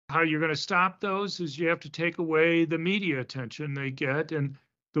how you're going to stop those is you have to take away the media attention they get. And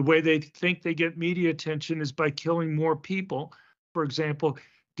the way they think they get media attention is by killing more people. For example,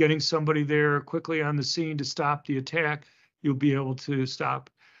 getting somebody there quickly on the scene to stop the attack, you'll be able to stop.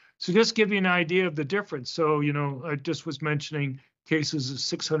 So just give you an idea of the difference. So, I just was mentioning cases of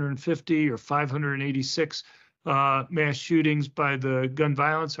 650 or 586 mass shootings by the Gun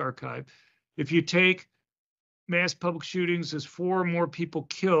Violence Archive. If you take mass public shootings as 4 or more people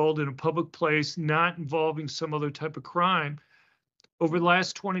killed in a public place not involving some other type of crime, over the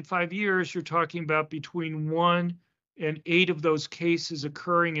last 25 years, you're talking about between 1 and 8 of those cases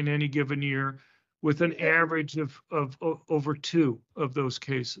occurring in any given year, with an average of over 2 of those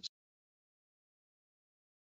cases.